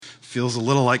Feels a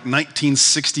little like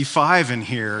 1965 in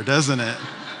here, doesn't it?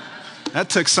 That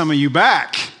took some of you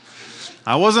back.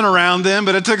 I wasn't around then,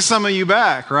 but it took some of you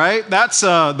back, right? That's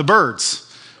the Byrds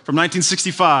from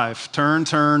 1965. Turn,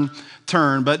 turn,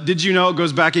 turn. But did you know it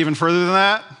goes back even further than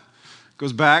that? It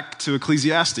goes back to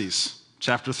Ecclesiastes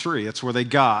chapter 3. That's where they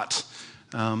got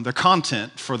their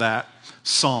content for that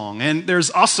song. And there's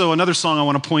also another song I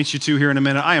want to point you to here in a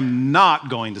minute. I am not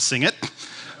going to sing it.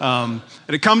 And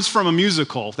it comes from a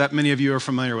musical that many of you are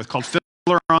familiar with called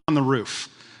Fiddler on the Roof.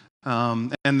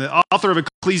 And the author of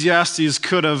Ecclesiastes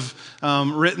could have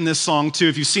written this song too.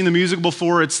 If you've seen the musical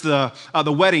before, it's the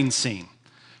wedding scene.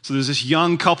 So there's this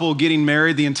young couple getting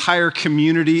married. The entire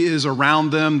community is around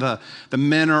them. The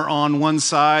men are on one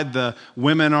side. The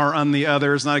women are on the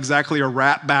other. It's not exactly a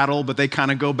rap battle, but they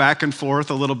kind of go back and forth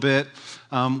a little bit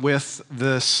with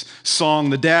this song.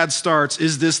 The dad starts,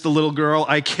 "Is this the little girl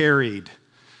I carried?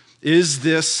 Is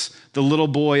this the little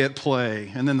boy at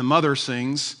play?" And then the mother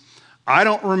sings, "I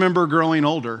don't remember growing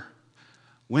older.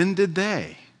 When did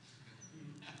they?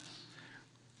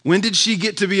 When did she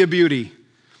get to be a beauty?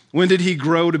 When did he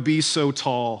grow to be so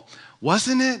tall?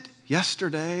 Wasn't it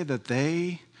yesterday that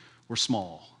they were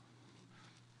small?"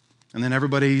 And then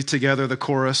everybody together, the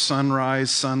chorus,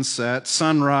 "Sunrise, sunset,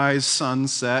 sunrise,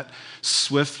 sunset,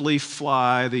 swiftly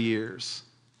fly the years.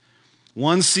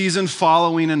 One season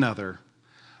following another,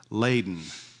 laden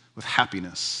with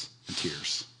happiness and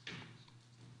tears."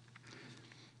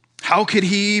 How could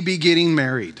he be getting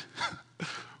married?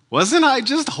 Wasn't I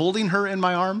just holding her in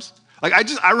my arms?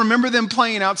 I remember them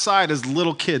playing outside as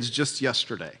little kids just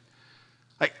yesterday.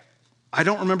 I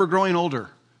don't remember growing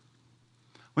older.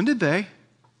 When did they?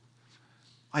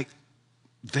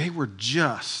 They were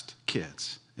just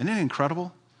kids. Isn't it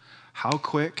incredible how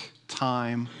quick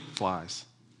time flies?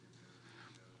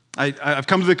 I've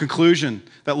come to the conclusion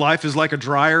that life is like a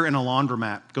dryer and a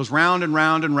laundromat. It goes round and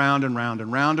round and round and round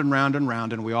and round and round and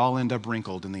round, and we all end up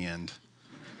wrinkled in the end.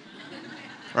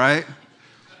 Right?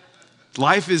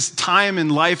 Life is time,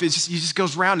 and life is it just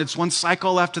goes round. It's one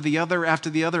cycle after the other,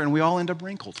 and we all end up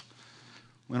wrinkled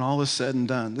when all is said and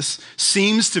done. This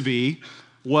seems to be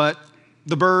what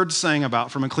the Byrds sang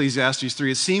about from Ecclesiastes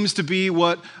 3. It seems to be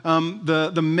what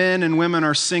the men and women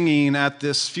are singing at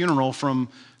this funeral from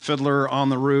Fiddler on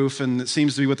the Roof, and it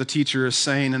seems to be what the teacher is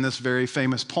saying in this very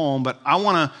famous poem. But I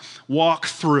want to walk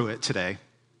through it today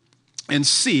and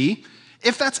see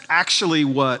if that's actually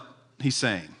what he's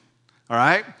saying. All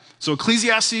right? So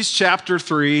Ecclesiastes chapter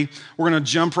 3, we're going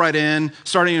to jump right in,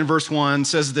 starting in verse 1,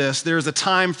 says this: "There is a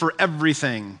time for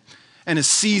everything and a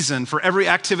season for every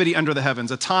activity under the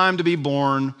heavens, a time to be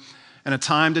born and a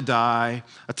time to die,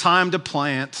 a time to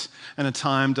plant and a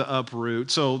time to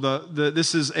uproot." So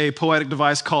this is a poetic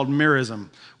device called merism,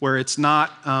 where it's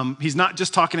not, he's not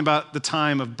just talking about the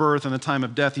time of birth and the time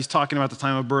of death. He's talking about the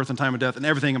time of birth and time of death and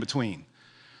everything in between.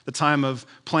 The time of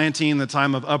planting, the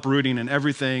time of uprooting, and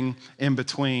everything in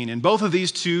between. And both of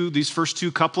these first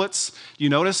two couplets, you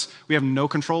notice we have no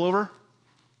control over.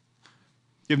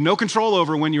 You have no control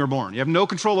over when you were born. You have no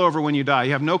control over when you die.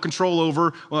 You have no control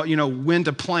over, when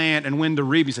to plant and when to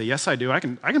reap. You say, "Yes, I do. I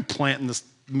can plant in the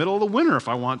middle of the winter if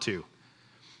I want to."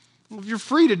 Well, if you're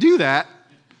free to do that,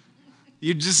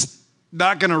 you're just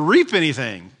not going to reap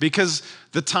anything, because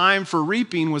the time for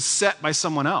reaping was set by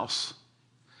someone else.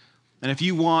 And if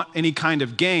you want any kind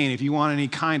of gain, if you want any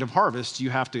kind of harvest, you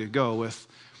have to go with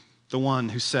the one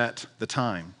who set the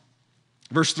time.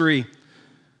 Verse 3,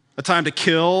 "A time to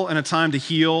kill and a time to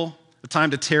heal, a time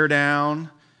to tear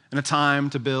down and a time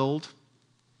to build."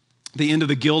 The end of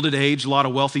the Gilded Age, a lot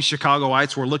of wealthy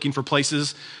Chicagoites were looking for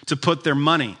places to put their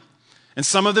money. And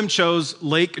some of them chose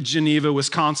Lake Geneva,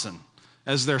 Wisconsin,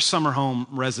 as their summer home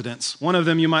residence. One of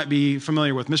them you might be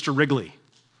familiar with, Mr. Wrigley,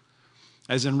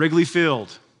 as in Wrigley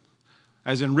Field,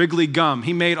 as in Wrigley Gum.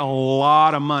 He made a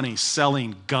lot of money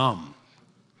selling gum.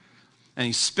 And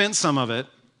he spent some of it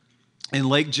in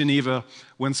Lake Geneva,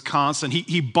 Wisconsin.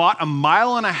 He bought 1.5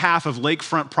 miles of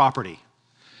lakefront property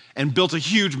and built a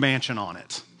huge mansion on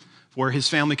it where his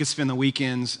family could spend the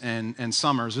weekends and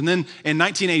summers. And then in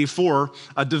 1984,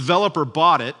 a developer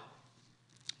bought it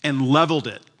and leveled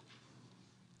it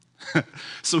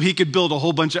so he could build a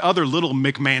whole bunch of other little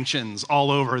McMansions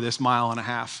all over this 1.5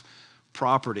 mile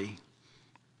property.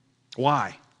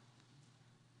 Why?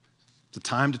 It's a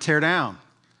time to tear down,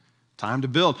 time to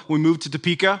build. We moved to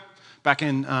Topeka back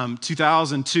in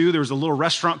 2002. There was a little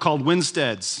restaurant called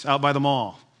Winstead's out by the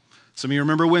mall. Some of you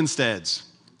remember Winstead's.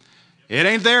 It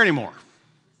ain't there anymore.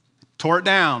 Tore it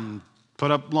down,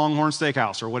 put up Longhorn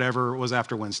Steakhouse or whatever it was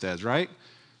after Winstead's, right?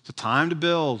 It's a time to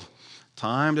build,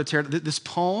 time to tear. This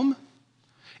poem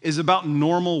is about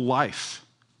normal life.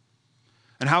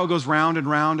 and how it goes round and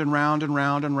round and round and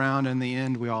round and round, and in the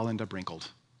end, we all end up wrinkled.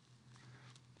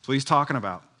 That's what he's talking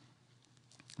about.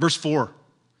 Verse 4,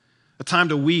 a time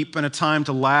to weep and a time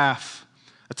to laugh,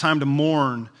 a time to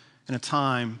mourn and a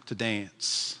time to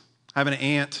dance. I have an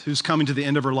aunt who's coming to the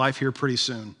end of her life here pretty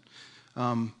soon.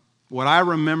 What I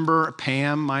remember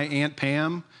Pam, my Aunt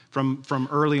Pam, from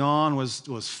early on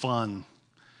was fun.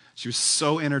 She was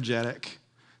so energetic,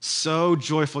 so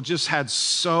joyful, just had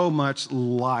so much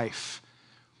life.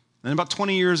 And about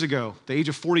 20 years ago, at the age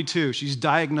of 42, she's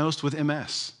diagnosed with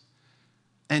MS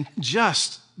and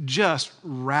just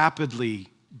rapidly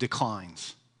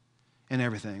declines in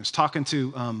everything. I was talking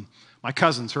to my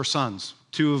cousins, her sons,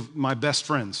 two of my best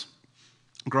friends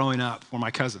growing up were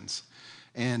my cousins.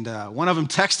 And one of them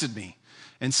texted me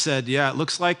and said, yeah, it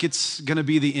looks like it's going to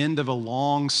be the end of a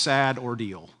long, sad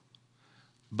ordeal,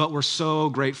 but we're so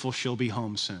grateful she'll be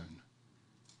home soon.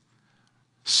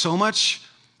 So much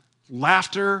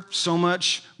laughter, so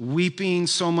much weeping,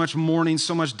 so much mourning,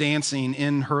 so much dancing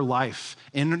in her life,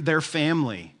 in their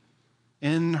family,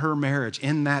 in her marriage,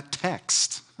 in that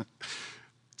text.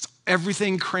 It's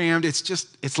everything crammed.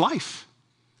 It's life.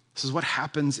 This is what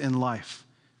happens in life.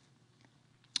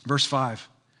 Verse 5,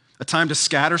 a time to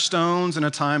scatter stones and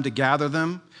a time to gather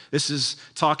them. This is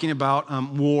talking about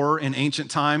war in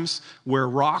ancient times where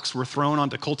rocks were thrown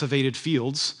onto cultivated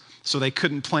fields so they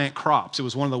couldn't plant crops. It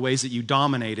was one of the ways that you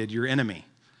dominated your enemy.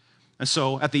 And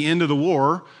so at the end of the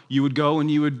war, you would go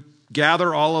and you would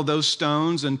gather all of those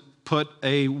stones and put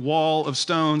a wall of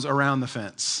stones around the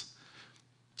fence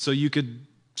so you could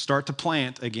start to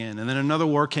plant again. And then another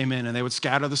war came in and they would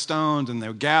scatter the stones and they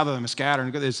would gather them and scatter.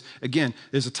 And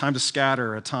there's a time to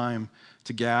scatter, a time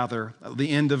to gather. At the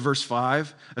end of verse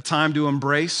 5, a time to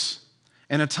embrace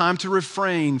and a time to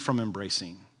refrain from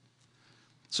embracing.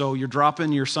 So you're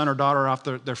dropping your son or daughter off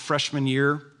their freshman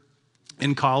year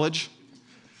in college.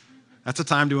 That's a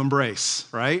time to embrace,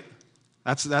 right?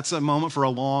 That's a moment for a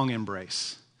long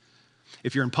embrace.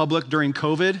 If you're in public during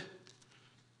COVID,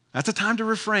 that's a time to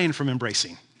refrain from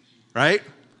embracing, right?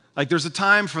 Like there's a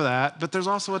time for that, but there's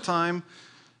also a time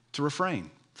to refrain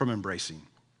from embracing.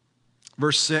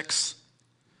 Verse 6,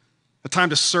 a time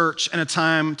to search and a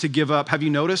time to give up. Have you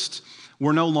noticed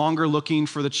we're no longer looking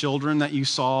for the children that you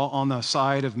saw on the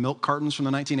side of milk cartons from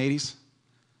the 1980s?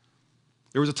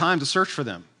 There was a time to search for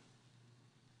them,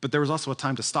 but there was also a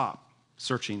time to stop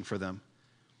searching for them.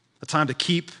 A time to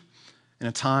keep and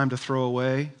a time to throw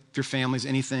away. If your family's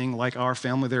anything like our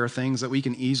family, there are things that we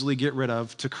can easily get rid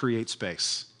of to create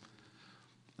space.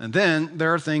 And then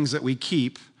there are things that we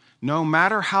keep no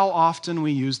matter how often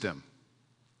we use them,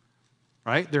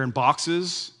 right? They're in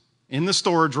boxes in the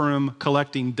storage room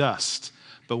collecting dust,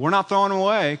 but we're not throwing them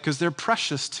away because they're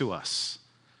precious to us.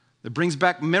 It brings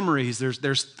back memories.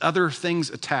 There's other things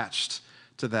attached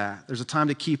to that. There's a time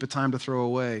to keep, a time to throw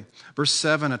away. Verse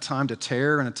 7, a time to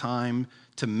tear and a time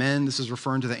to mend. This is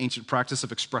referring to the ancient practice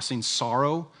of expressing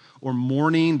sorrow or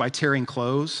mourning by tearing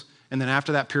clothes. And then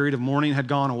after that period of mourning had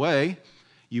gone away,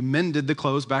 you mended the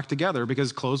clothes back together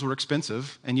because clothes were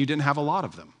expensive and you didn't have a lot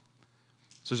of them.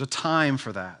 So there's a time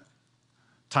for that.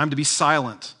 Time to be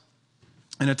silent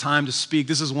and a time to speak.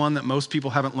 This is one that most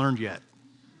people haven't learned yet,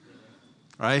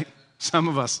 right? Some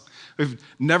of us, we've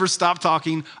never stopped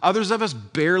talking. Others of us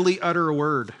barely utter a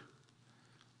word.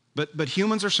 But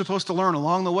humans are supposed to learn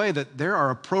along the way that there are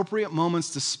appropriate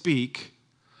moments to speak,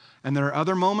 and there are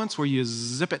other moments where you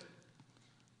zip it.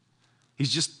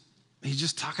 He's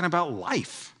just talking about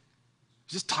life.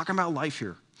 He's just talking about life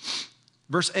here.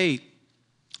 Verse 8,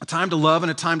 a time to love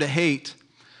and a time to hate,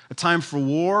 a time for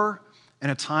war and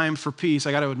a time for peace.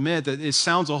 I got to admit that it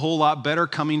sounds a whole lot better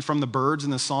coming from the birds in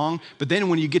the song, but then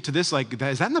when you get to this, like,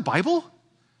 is that in the Bible?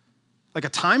 Like a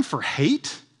time for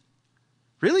hate?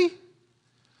 Really?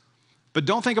 But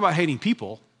don't think about hating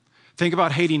people. Think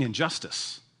about hating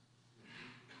injustice.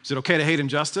 Is it okay to hate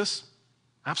injustice?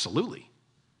 Absolutely.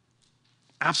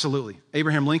 Absolutely.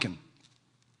 Abraham Lincoln,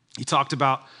 he talked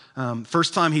about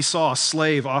first time he saw a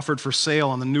slave offered for sale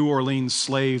on the New Orleans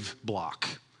slave block.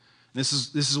 This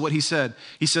is what he said.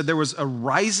 He said, there was a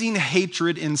rising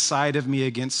hatred inside of me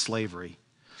against slavery.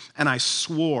 And I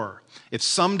swore if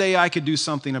someday I could do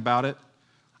something about it,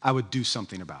 I would do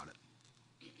something about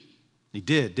it. He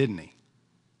did, didn't he?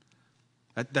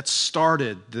 That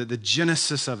started, the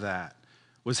genesis of that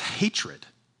was hatred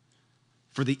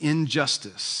for the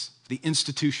injustice, the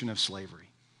institution of slavery.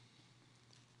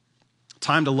 A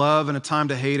time to love and a time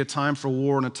to hate, a time for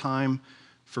war and a time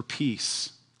for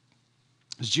peace.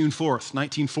 It was June 4th,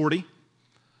 1940.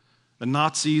 The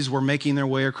Nazis were making their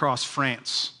way across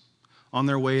France on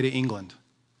their way to England.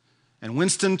 And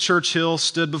Winston Churchill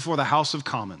stood before the House of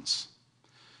Commons.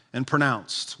 and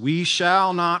pronounced, we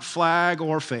shall not flag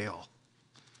or fail.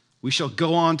 We shall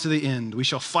go on to the end. We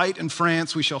shall fight in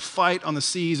France. We shall fight on the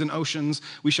seas and oceans.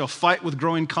 We shall fight with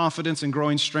growing confidence and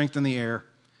growing strength in the air.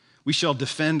 We shall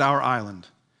defend our island.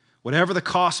 Whatever the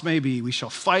cost may be, we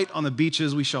shall fight on the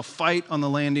beaches. We shall fight on the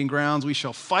landing grounds. We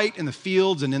shall fight in the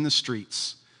fields and in the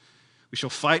streets. We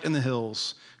shall fight in the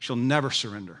hills. We shall never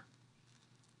surrender.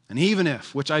 And even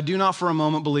if, which I do not for a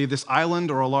moment believe, this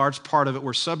island or a large part of it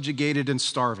were subjugated and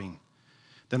starving,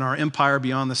 then our empire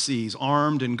beyond the seas,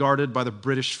 armed and guarded by the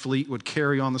British fleet, would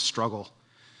carry on the struggle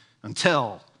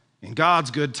until, in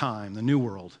God's good time, the new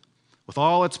world, with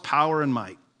all its power and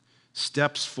might,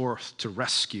 steps forth to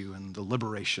rescue and the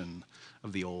liberation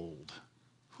of the old.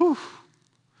 Whew.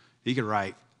 He could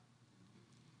write.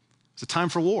 It's a time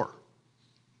for war.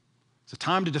 It's a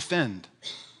time to defend.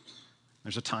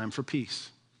 There's a time for peace.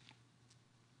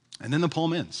 And then the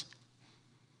poem ends.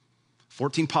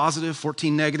 14 positive,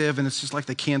 14 negative, and it's just like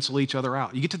they cancel each other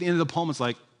out. You get to the end of the poem, it's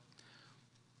like,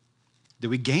 did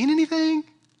we gain anything?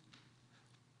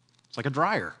 It's like a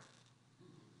dryer.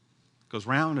 It goes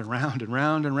round and round and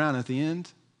round and round. At the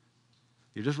end,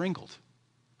 you're just wrinkled.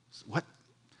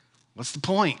 What's the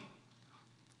point?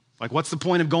 Like, what's the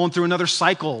point of going through another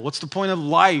cycle? What's the point of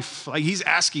life? Like, he's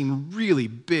asking really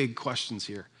big questions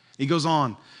here. He goes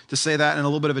on to say that in a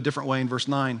little bit of a different way in verse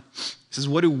 9. He says,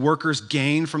 what do workers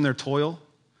gain from their toil?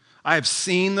 I have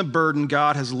seen the burden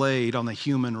God has laid on the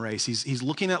human race. He's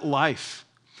looking at life.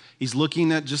 He's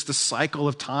looking at just the cycle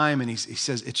of time, and he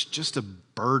says it's just a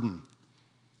burden.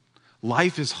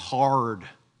 Life is hard.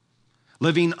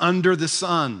 Living under the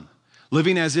sun,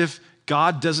 living as if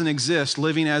God doesn't exist,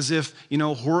 living as if,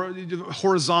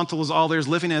 horizontal is all there is,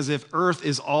 living as if earth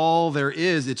is all there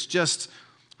is. It's just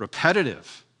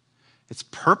repetitive. It's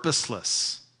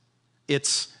purposeless.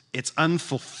 It's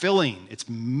unfulfilling. It's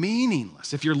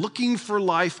meaningless. If you're looking for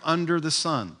life under the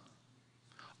sun,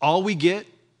 all we get,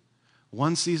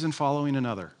 one season following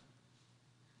another,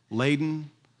 laden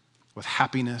with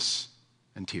happiness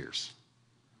and tears.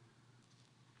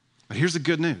 But here's the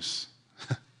good news.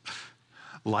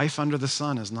 Life under the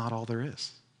sun is not all there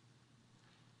is.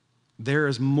 There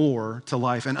is more to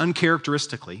life. And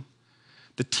uncharacteristically,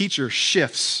 the teacher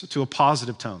shifts to a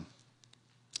positive tone.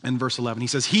 In verse 11, he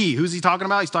says, who's he talking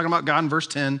about? He's talking about God in verse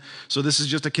 10. So this is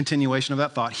just a continuation of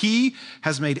that thought. He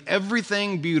has made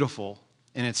everything beautiful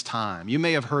in its time. You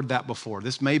may have heard that before.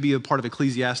 This may be a part of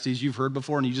Ecclesiastes you've heard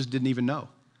before and you just didn't even know.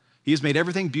 He has made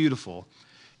everything beautiful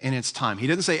in its time. He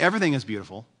didn't say everything is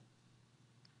beautiful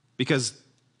because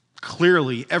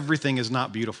clearly everything is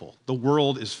not beautiful. The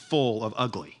world is full of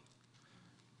ugly.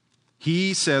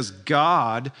 He says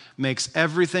God makes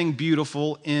everything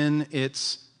beautiful in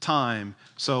its time.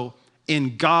 So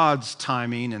in God's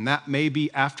timing, and that may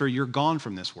be after you're gone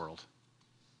from this world,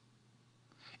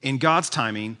 in God's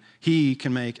timing, he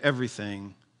can make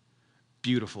everything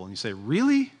beautiful. And you say,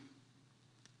 really?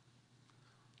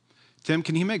 Tim,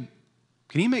 can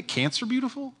he make cancer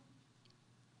beautiful?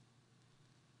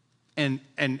 And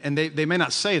they may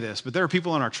not say this, but there are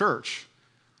people in our church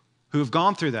who have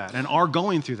gone through that and are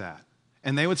going through that.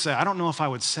 And they would say, I don't know if I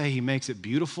would say he makes it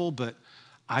beautiful, but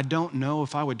I don't know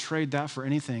if I would trade that for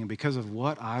anything because of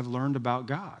what I've learned about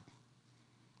God.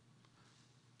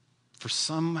 For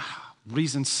some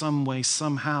reason, some way,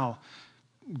 somehow,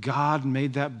 God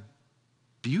made that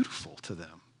beautiful to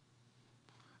them.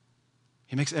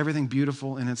 He makes everything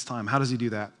beautiful in its time. How does he do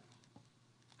that?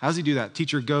 How does he do that?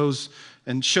 Teacher goes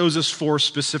and shows us 4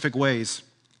 specific ways.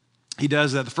 He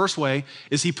does that. The first way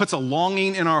is he puts a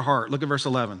longing in our heart. Look at verse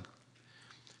 11.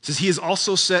 It says, he has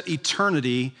also set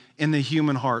eternity in the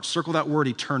human heart. Circle that word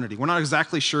eternity. We're not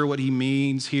exactly sure what he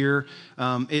means here.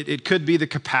 It could be the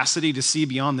capacity to see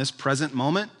beyond this present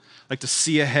moment, like to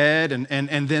see ahead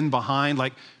and then behind.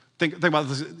 Like, think about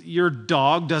this. Your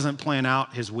dog doesn't plan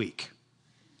out his week,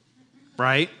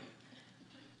 right?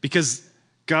 Because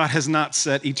God has not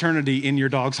set eternity in your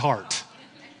dog's heart.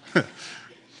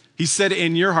 He set it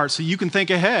in your heart so you can think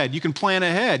ahead, you can plan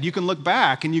ahead, you can look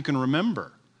back, and you can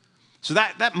remember. So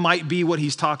that might be what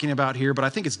he's talking about here, but I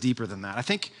think it's deeper than that. I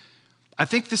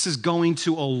think this is going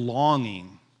to a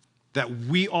longing that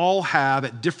we all have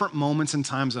at different moments and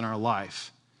times in our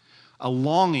life, a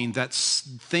longing that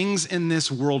things in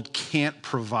this world can't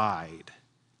provide.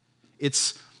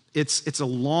 It's a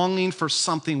longing for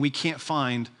something we can't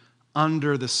find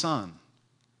under the sun,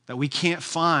 that we can't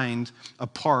find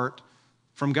apart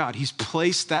from God. He's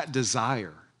placed that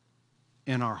desire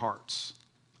in our hearts.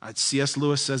 C.S.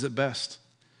 Lewis says it best.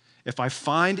 If I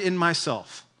find in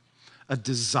myself a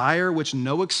desire which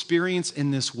no experience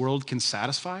in this world can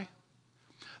satisfy,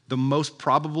 the most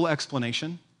probable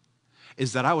explanation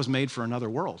is that I was made for another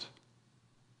world.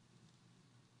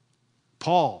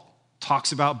 Paul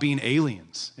talks about being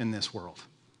aliens in this world,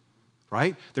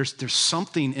 right? There's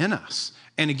something in us.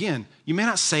 And again, you may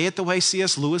not say it the way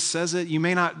C.S. Lewis says it. You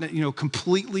may not,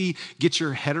 completely get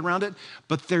your head around it,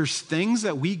 but there's things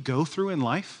that we go through in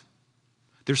life.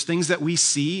 There's things that we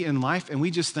see in life, and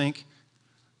we just think,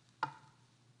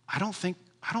 I don't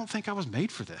think I was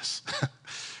made for this.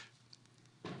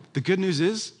 The good news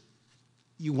is,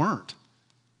 you weren't.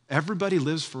 Everybody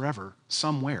lives forever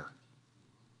somewhere.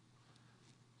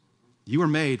 You were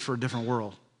made for a different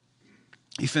world.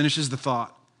 He finishes the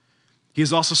thought. He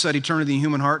has also set eternity in the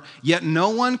human heart, yet no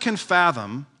one can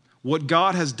fathom what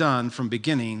God has done from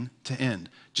beginning to end.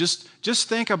 Just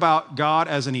think about God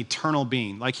as an eternal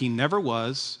being, like he never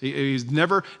was. He's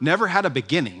never had a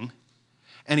beginning,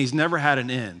 and he's never had an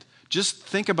end. Just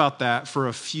think about that for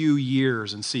a few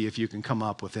years and see if you can come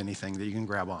up with anything that you can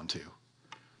grab onto.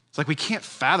 It's like we can't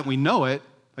fathom. We know it.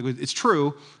 Like it's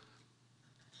true.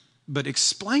 But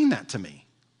explain that to me.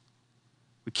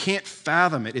 We can't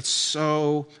fathom it. It's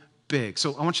so big.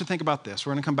 So I want you to think about this.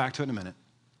 We're going to come back to it in a minute.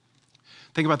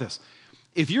 Think about this.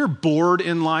 If you're bored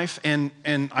in life, and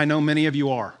I know many of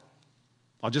you are,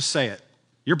 I'll just say it.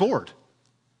 You're bored.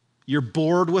 You're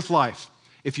bored with life.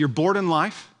 If you're bored in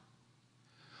life,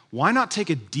 why not take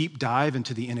a deep dive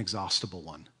into the inexhaustible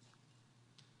one?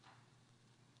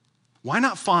 Why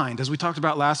not find, as we talked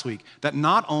about last week, that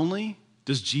not only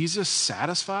does Jesus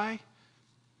satisfy,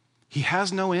 he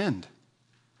has no end.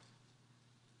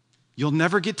 You'll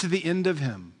never get to the end of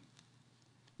him.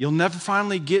 You'll never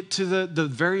finally get to the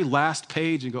very last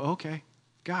page and go, okay,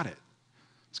 got it.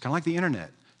 It's kind of like the internet.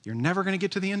 You're never going to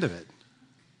get to the end of it.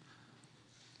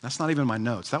 That's not even my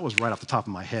notes. That was right off the top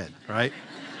of my head, right?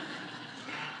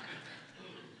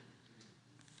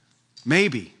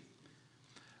 Maybe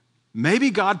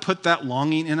God put that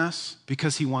longing in us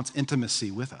because he wants intimacy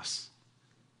with us.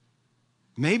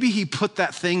 Maybe he put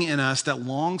that thing in us that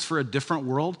longs for a different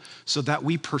world so that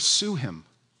we pursue him,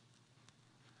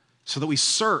 so that we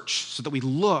search, so that we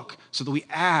look, so that we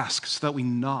ask, so that we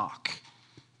knock,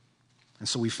 and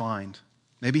so we find.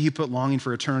 Maybe he put longing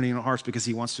for eternity in our hearts because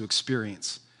he wants to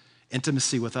experience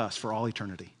intimacy with us for all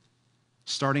eternity,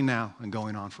 starting now and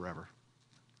going on forever.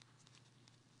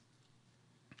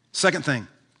 Second thing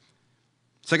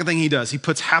he does, he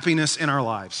puts happiness in our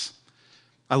lives.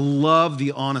 I love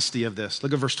the honesty of this.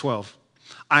 Look at verse 12.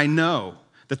 I know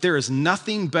that there is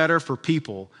nothing better for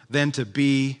people than to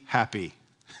be happy.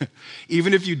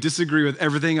 Even if you disagree with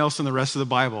everything else in the rest of the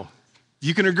Bible,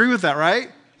 you can agree with that,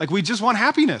 right? Like we just want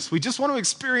happiness. We just want to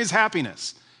experience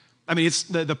happiness. I mean, it's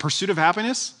the pursuit of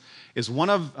happiness is one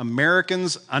of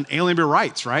Americans' unalienable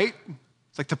rights, right?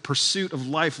 It's like the pursuit of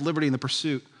life, liberty, and the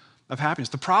pursuit of happiness.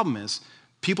 The problem is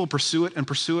people pursue it and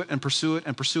pursue it and pursue it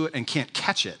and pursue it and can't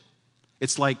catch it.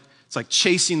 It's like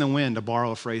chasing the wind, to borrow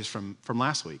a phrase from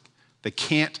last week. They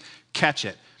can't catch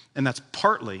it. And that's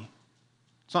partly,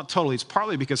 it's not totally, it's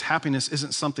partly because happiness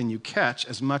isn't something you catch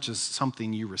as much as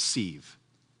something you receive.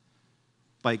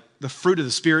 Like the fruit of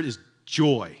the Spirit is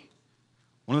joy.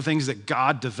 One of the things that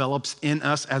God develops in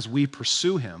us as we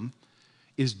pursue him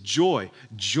is joy.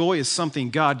 Joy is something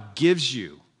God gives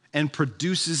you and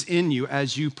produces in you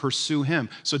as you pursue him.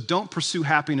 So don't pursue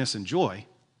happiness and joy.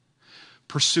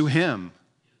 Pursue him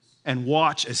and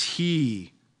watch as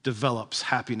he develops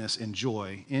happiness and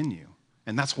joy in you.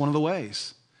 And that's one of the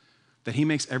ways that he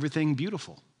makes everything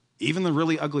beautiful, even the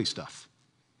really ugly stuff,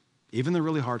 even the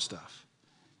really hard stuff.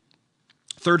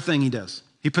 Third thing he does,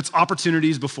 he puts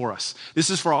opportunities before us. This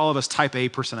is for all of us type A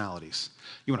personalities.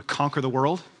 You want to conquer the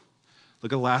world?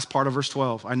 Look at the last part of verse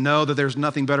 12. I know that there's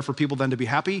nothing better for people than to be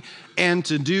happy and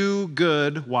to do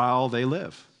good while they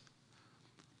live.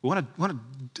 We want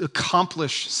to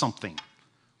accomplish something.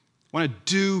 We want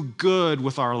to do good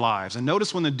with our lives. And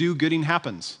notice when the do-gooding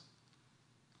happens,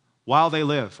 while they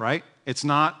live, right? It's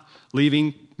not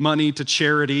leaving money to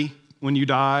charity when you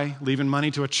die, leaving money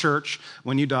to a church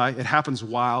when you die. It happens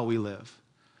while we live.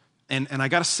 And I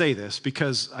got to say this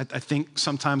because I think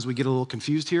sometimes we get a little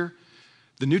confused here.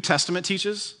 The New Testament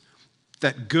teaches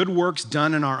that good works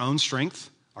done in our own strength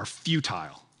are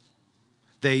futile.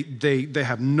 They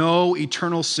have no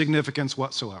eternal significance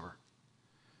whatsoever.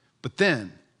 But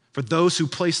then, for those who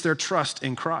place their trust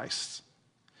in Christ,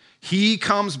 he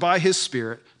comes by his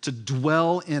Spirit to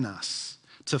dwell in us,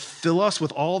 to fill us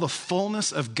with all the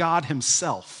fullness of God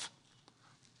himself.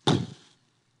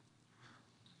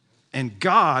 And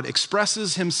God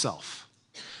expresses himself.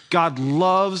 God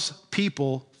loves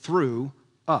people through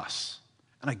us.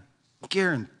 And I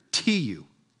guarantee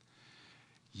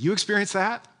you experience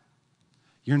that,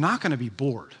 you're not going to be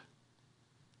bored.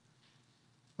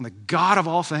 when the God of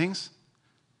all things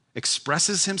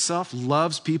expresses himself,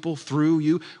 loves people through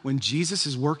you, when Jesus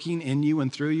is working in you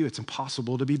and through you, it's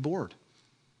impossible to be bored,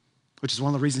 which is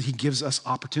one of the reasons he gives us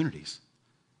opportunities,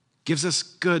 gives us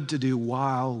good to do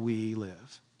while we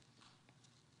live.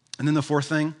 And then the fourth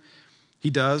thing he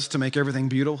does to make everything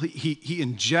beautiful, he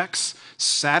injects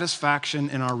satisfaction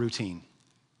in our routine.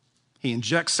 He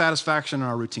injects satisfaction in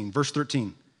our routine. Verse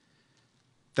 13,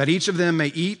 that each of them may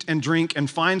eat and drink and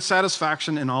find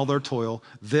satisfaction in all their toil.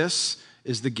 This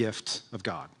is the gift of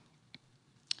God.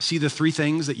 See the three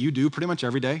things that you do pretty much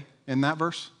every day in that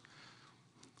verse?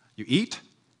 You eat,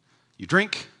 you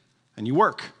drink, and you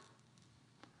work.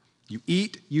 You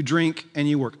eat, you drink, and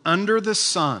you work. Under the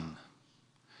sun,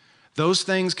 those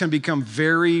things can become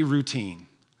very routine,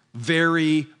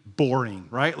 very boring,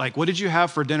 right? Like, what did you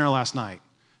have for dinner last night?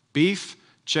 Beef,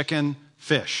 chicken,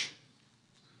 fish.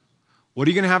 What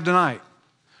are you going to have tonight?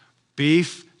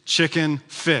 Beef, chicken,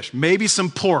 fish. Maybe some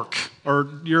pork, or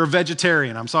you're a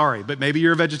vegetarian. I'm sorry, but maybe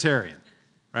you're a vegetarian,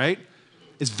 right?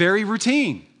 It's very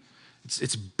routine.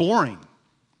 It's boring.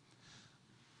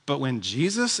 But when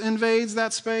Jesus invades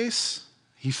that space,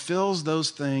 he fills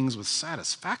those things with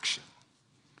satisfaction.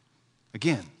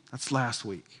 Again, that's last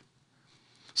week.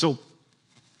 So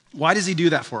why does he do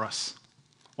that for us?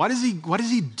 Why does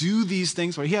he do these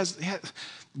things for us?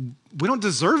 We don't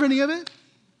deserve any of it.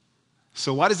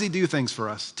 So why does he do things for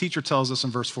us? Teacher tells us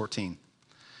in verse 14,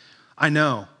 I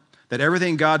know that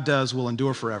everything God does will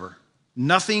endure forever.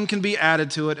 Nothing can be added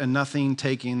to it and nothing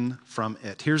taken from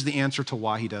it. Here's the answer to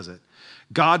why he does it.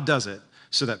 God does it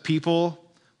so that people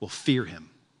will fear him.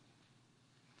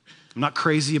 I'm not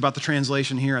crazy about the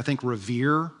translation here. I think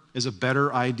revere is a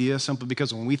better idea simply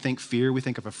because when we think fear, we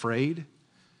think of afraid.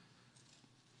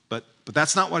 But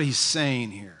that's not what he's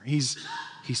saying here. He's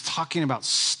talking about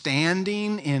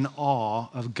standing in awe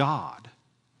of God,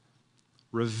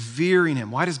 revering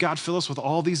him. Why does God fill us with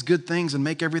all these good things and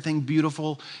make everything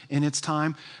beautiful in its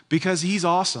time? Because he's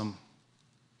awesome,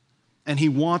 and he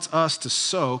wants us to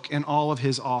soak in all of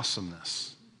his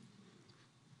awesomeness.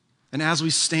 And as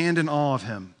we stand in awe of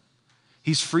him,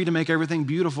 he's free to make everything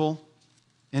beautiful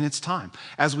in its time.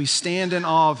 As we stand in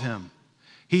awe of him,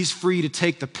 he's free to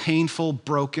take the painful,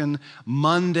 broken,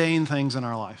 mundane things in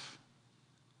our life,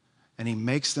 and he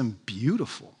makes them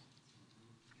beautiful.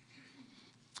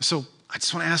 So I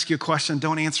just want to ask you a question.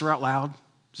 Don't answer out loud.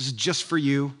 This is just for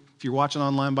you. If you're watching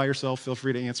online by yourself, feel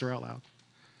free to answer out loud.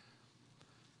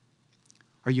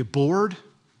 Are you bored?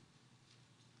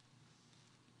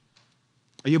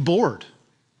 Are you bored?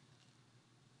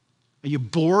 Are you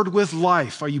bored with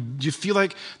life? Do you feel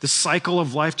like the cycle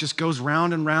of life just goes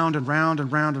round and round and round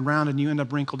and round and round and you end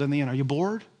up wrinkled in the end? Are you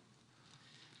bored?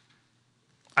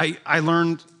 I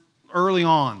learned early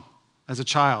on as a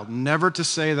child never to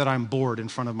say that I'm bored in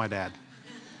front of my dad.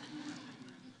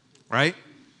 Right?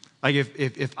 Like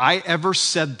if I ever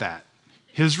said that,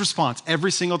 his response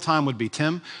every single time would be,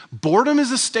 Tim, boredom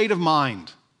is a state of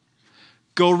mind.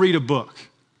 Go read a book.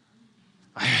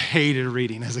 I hated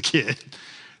reading as a kid.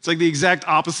 It's like the exact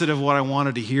opposite of what I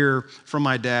wanted to hear from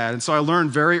my dad. And so I learned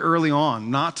very early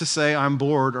on not to say I'm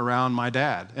bored around my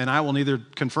dad. And I will neither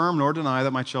confirm nor deny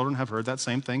that my children have heard that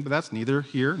same thing, but that's neither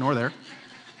here nor there.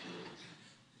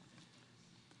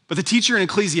 But the teacher in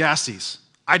Ecclesiastes,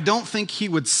 I don't think he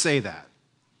would say that.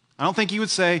 I don't think he would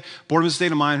say, boredom is a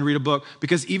state of mind, read a book,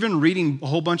 because even reading a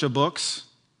whole bunch of books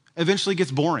eventually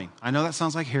gets boring. I know that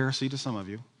sounds like heresy to some of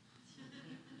you.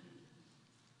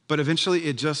 But eventually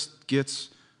it just gets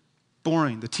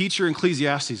boring. The teacher in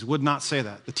Ecclesiastes would not say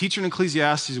that. The teacher in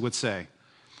Ecclesiastes would say,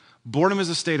 boredom is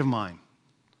a state of mind.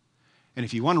 And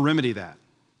if you want to remedy that,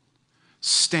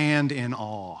 stand in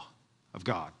awe of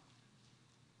God.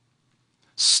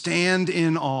 Stand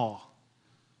in awe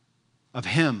of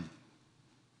him.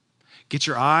 Get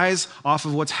your eyes off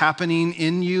of what's happening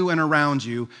in you and around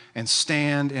you and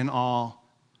stand in awe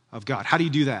of God. How do you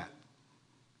do that?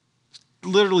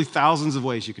 Literally thousands of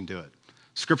ways you can do it.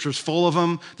 Scripture's full of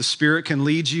them. The Spirit can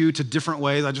lead you to different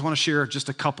ways. I just want to share just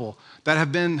a couple that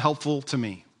have been helpful to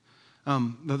me.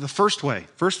 The first way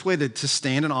to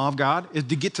stand in awe of God is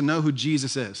to get to know who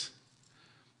Jesus is.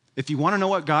 If you want to know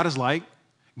what God is like,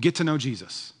 get to know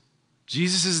Jesus.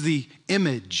 Jesus is the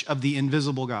image of the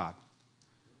invisible God.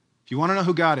 If you want to know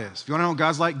who God is, if you want to know what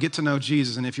God's like, get to know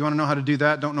Jesus. And if you want to know how to do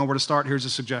that, don't know where to start, here's a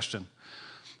suggestion.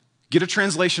 Get a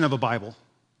translation of a Bible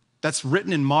that's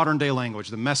written in modern day language,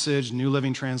 the Message, New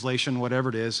Living Translation, whatever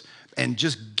it is, and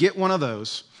just get one of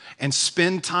those and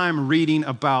spend time reading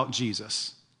about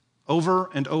Jesus over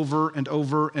and over and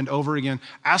over and over again.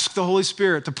 Ask the Holy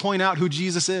Spirit to point out who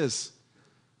Jesus is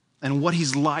and what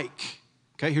he's like.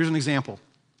 Okay, here's an example.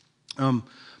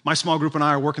 My small group and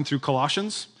I are working through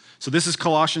Colossians. So this is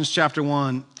Colossians chapter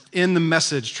 1 in the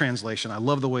Message translation. I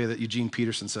love the way that Eugene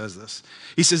Peterson says this.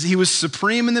 He says, he was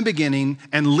supreme in the beginning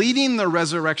and leading the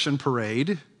resurrection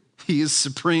parade. He is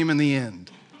supreme in the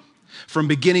end. From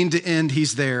beginning to end,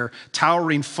 he's there,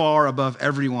 towering far above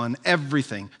everyone,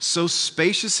 everything. So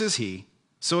spacious is he,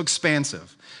 so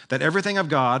expansive, that everything of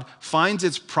God finds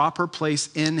its proper place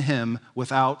in him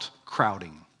without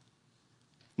crowding.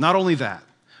 Not only that,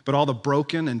 but all the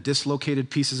broken and dislocated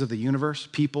pieces of the universe,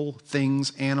 people,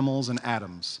 things, animals, and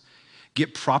atoms,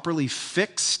 get properly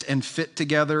fixed and fit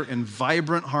together in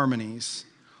vibrant harmonies,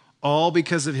 all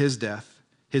because of his death,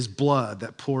 his blood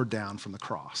that poured down from the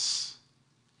cross.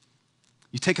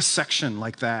 You take a section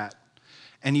like that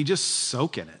and you just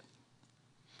soak in it.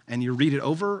 And you read it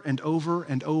over and over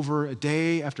and over,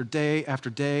 day after day after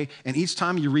day. And each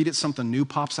time you read it, something new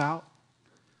pops out.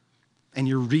 And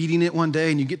you're reading it one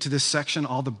day and you get to this section,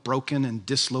 all the broken and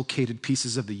dislocated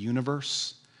pieces of the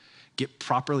universe get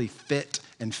properly fit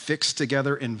and fixed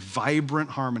together in vibrant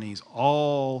harmonies,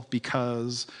 all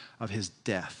because of his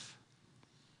death.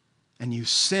 And you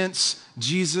sense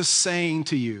Jesus saying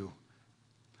to you,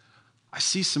 I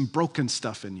see some broken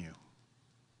stuff in you.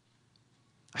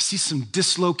 I see some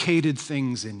dislocated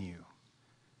things in you.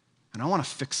 And I want to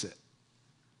fix it.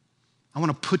 I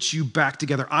want to put you back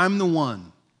together. I'm the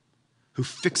one who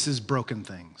fixes broken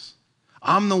things.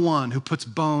 I'm the one who puts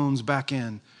bones back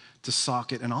in to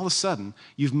socket. And all of a sudden,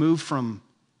 you've moved from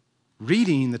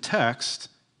reading the text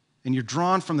and you're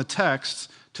drawn from the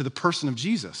text to the person of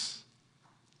Jesus.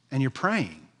 And you're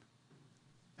praying.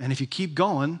 And if you keep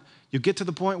going, you'll get to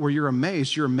the point where you're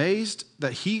amazed. You're amazed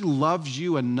that he loves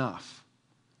you enough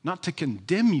not to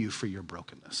condemn you for your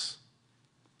brokenness,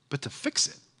 but to fix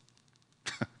it.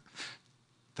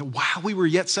 That while we were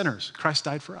yet sinners, Christ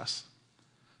died for us.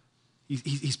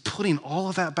 He's putting all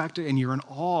of that back to, and you're in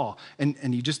awe,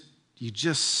 and you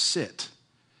just sit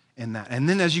in that. And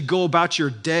then as you go about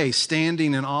your day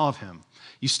standing in awe of him,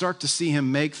 you start to see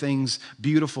him make things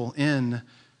beautiful in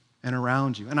and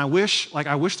around you. And I wish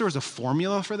there was a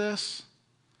formula for this.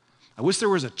 I wish there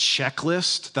was a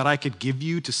checklist that I could give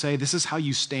you to say, this is how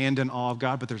you stand in awe of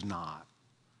God, but there's not.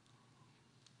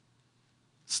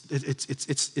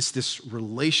 It's this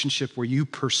relationship where you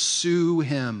pursue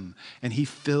him and he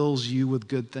fills you with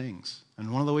good things.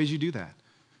 And one of the ways you do that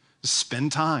is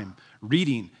spend time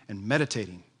reading and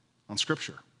meditating on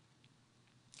Scripture.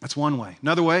 That's one way.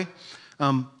 Another way,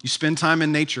 you spend time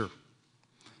in nature.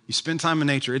 You spend time in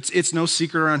nature. It's no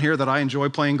secret around here that I enjoy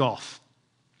playing golf.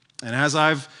 And as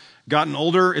I've gotten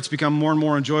older, it's become more and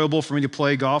more enjoyable for me to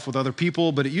play golf with other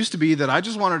people, but it used to be that I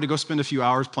just wanted to go spend a few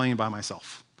hours playing by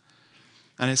myself.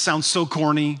 And it sounds so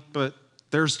corny, but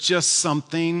there's just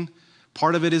something.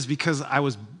 Part of it is because I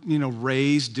was,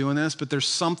 raised doing this, but there's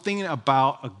something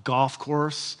about a golf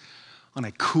course on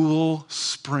a cool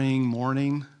spring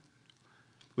morning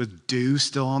with dew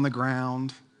still on the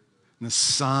ground, and the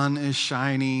sun is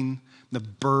shining, the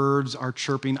birds are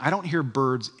chirping. I don't hear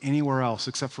birds anywhere else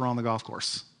except for on the golf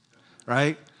course,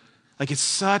 right? Like it's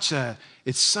such a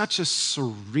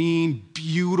serene,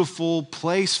 beautiful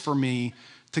place for me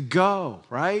to go,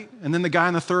 right? And then the guy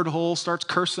in the third hole starts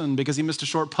cursing because he missed a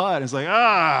short putt. It's like,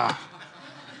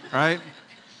 right?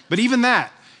 But even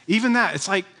that, it's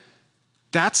like,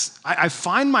 I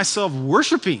find myself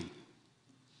worshiping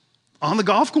on the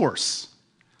golf course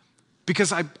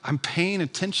because I'm paying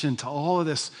attention to all of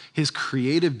this, his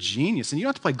creative genius. And you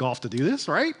don't have to play golf to do this,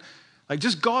 right? Like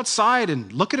just go outside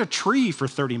and look at a tree for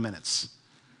 30 minutes.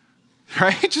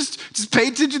 Right? Just pay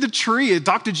attention to the tree and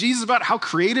talk to Jesus about how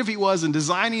creative he was in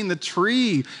designing the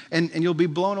tree, and you'll be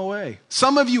blown away.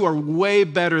 Some of you are way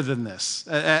better than this,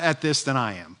 at this than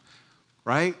I am,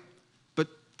 right? But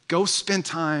go spend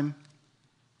time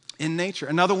in nature.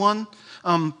 Another one,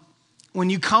 when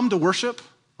you come to worship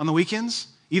on the weekends,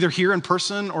 either here in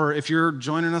person or if you're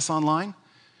joining us online,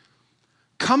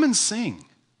 come and sing.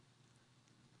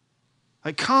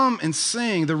 Like come and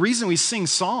sing. The reason we sing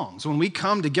songs when we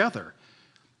come together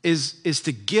is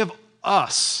to give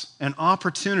us an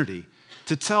opportunity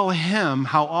to tell him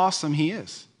how awesome he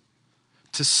is,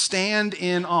 to stand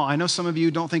in awe. I know some of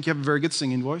you don't think you have a very good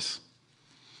singing voice.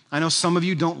 I know some of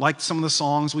you don't like some of the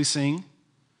songs we sing.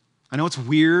 I know it's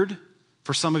weird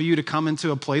for some of you to come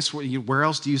into a place where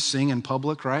else do you sing in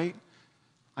public, right?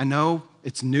 I know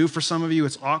it's new for some of you,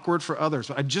 it's awkward for others,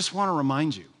 but I just want to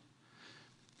remind you,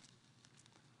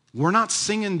 we're not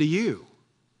singing to you.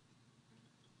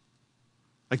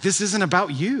 Like this isn't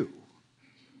about you.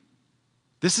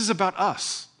 This is about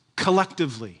us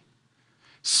collectively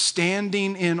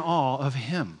standing in awe of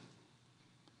him.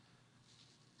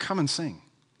 Come and sing.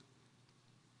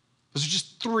 Those are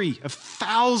just 3 of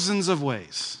thousands of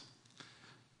ways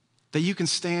that you can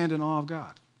stand in awe of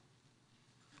God.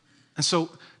 And so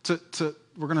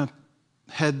we're going to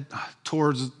head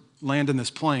towards landing this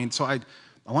plane. So I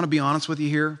want to be honest with you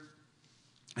here.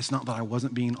 It's not that I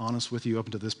wasn't being honest with you up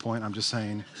until this point. I'm just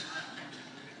saying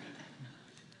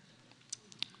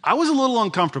I was a little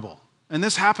uncomfortable, and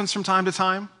this happens from time to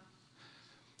time.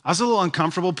 I was a little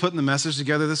uncomfortable putting the message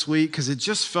together this week because it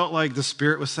just felt like the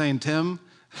Spirit was saying, Tim,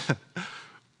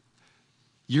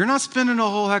 you're not spending a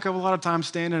whole heck of a lot of time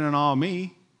standing in awe of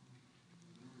me.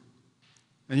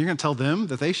 And you're going to tell them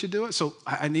that they should do it? So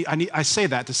I say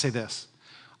that to say this.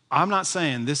 I'm not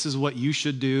saying this is what you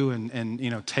should do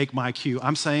and take my cue.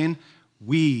 I'm saying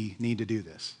we need to do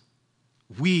this.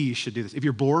 We should do this. If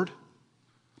you're bored,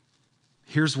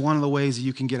 here's one of the ways that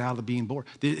you can get out of being bored.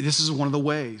 This is one of the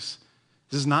ways.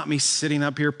 This is not me sitting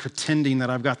up here pretending that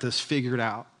I've got this figured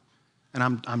out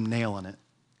and I'm nailing it.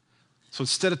 So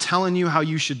instead of telling you how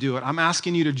you should do it, I'm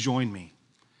asking you to join me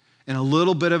in a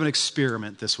little bit of an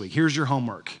experiment this week. Here's your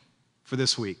homework for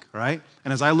this week, all right?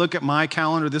 And as I look at my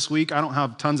calendar this week, I don't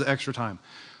have tons of extra time,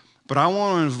 but I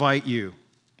want to invite you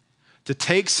to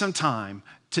take some time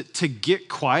to get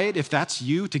quiet, if that's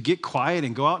you, to get quiet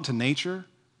and go out into nature,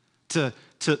 to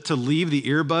leave the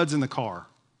earbuds in the car,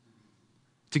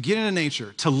 to get into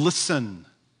nature, to listen,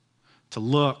 to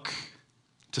look,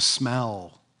 to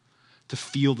smell, to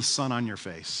feel the sun on your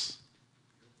face,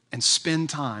 and spend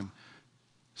time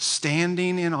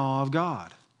standing in awe of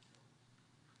God.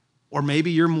 Or maybe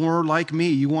you're more like me.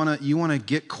 You want to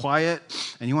get quiet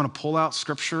and you want to pull out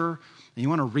scripture and you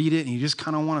want to read it and you just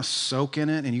kind of want to soak in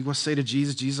it and you go say to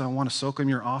Jesus, Jesus, I want to soak in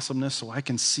your awesomeness so I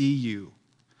can see you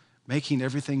making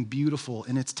everything beautiful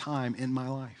in its time in my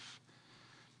life.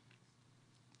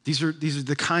 These are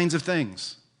the kinds of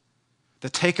things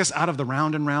that take us out of the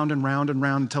round and round and round and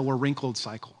round until we're wrinkled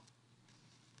cycle.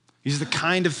 These are the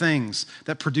kind of things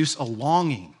that produce a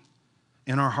longing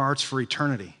in our hearts for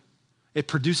eternity. It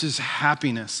produces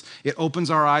happiness. It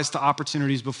opens our eyes to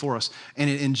opportunities before us, and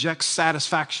it injects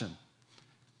satisfaction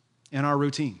in our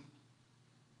routine.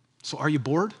 So are you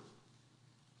bored?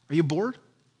 Are you bored?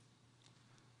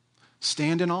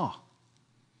 Stand in awe.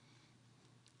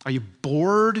 Are you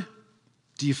bored?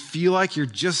 Do you feel like you're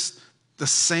just the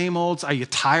same old? Are you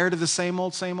tired of the same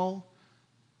old, same old?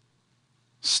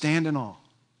 Stand in awe.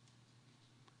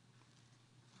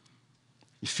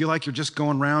 You feel like you're just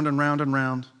going round and round and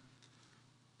round?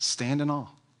 Stand in awe.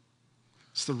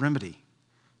 It's the remedy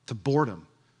to boredom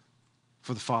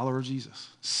for the follower of Jesus.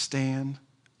 Stand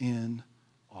in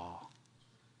awe.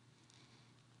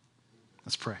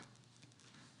 Let's pray.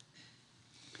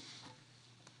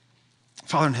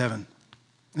 Father in heaven,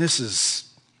 this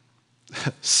is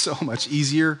so much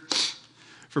easier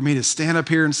for me to stand up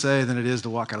here and say than it is to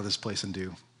walk out of this place and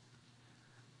do.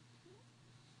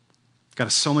 God,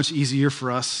 it's so much easier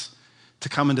for us to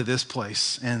come into this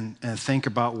place and think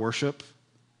about worship.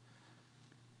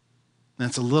 And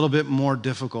it's a little bit more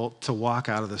difficult to walk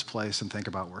out of this place and think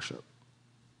about worship.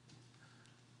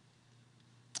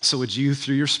 So would you,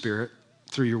 through your Spirit,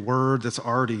 through your word that's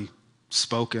already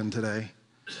spoken today,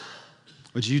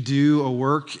 would you do a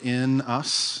work in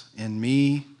us, in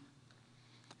me,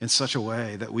 in such a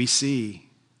way that we see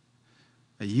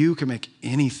that you can make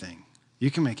anything, you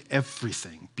can make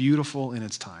everything beautiful in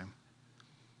its time.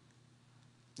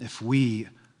 If we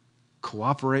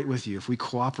cooperate with you, if we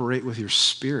cooperate with your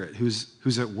Spirit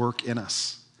who's at work in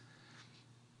us.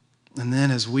 And then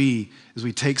as we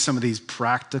take some of these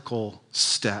practical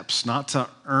steps, not to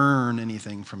earn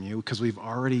anything from you because we've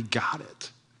already got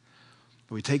it,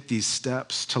 but we take these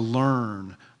steps to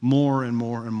learn more and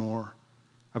more and more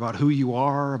about who you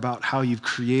are, about how you've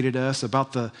created us,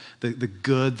 about the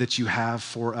good that you have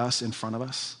for us in front of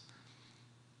us.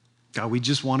 God, we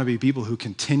just want to be people who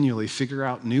continually figure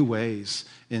out new ways,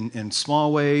 in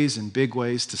small ways and big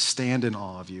ways, to stand in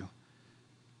awe of you.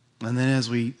 And then as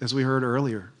we heard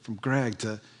earlier from Greg,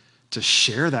 to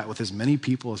share that with as many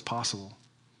people as possible.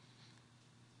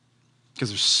 Because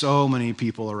there's so many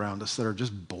people around us that are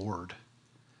just bored.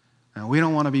 And we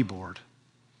don't want to be bored.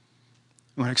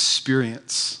 We want to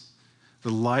experience the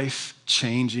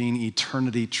life-changing,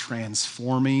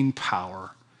 eternity-transforming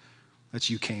power that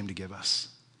you came to give us.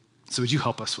 So would you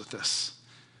help us with this?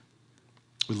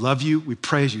 We love you. We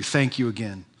praise you. Thank you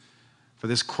again for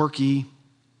this quirky,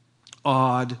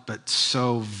 odd, but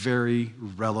so very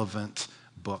relevant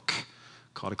book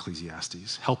called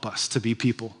Ecclesiastes. Help us to be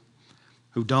people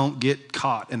who don't get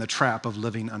caught in the trap of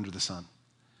living under the sun,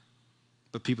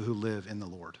 but people who live in the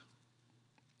Lord.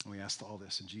 And we ask all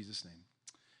this in Jesus' name.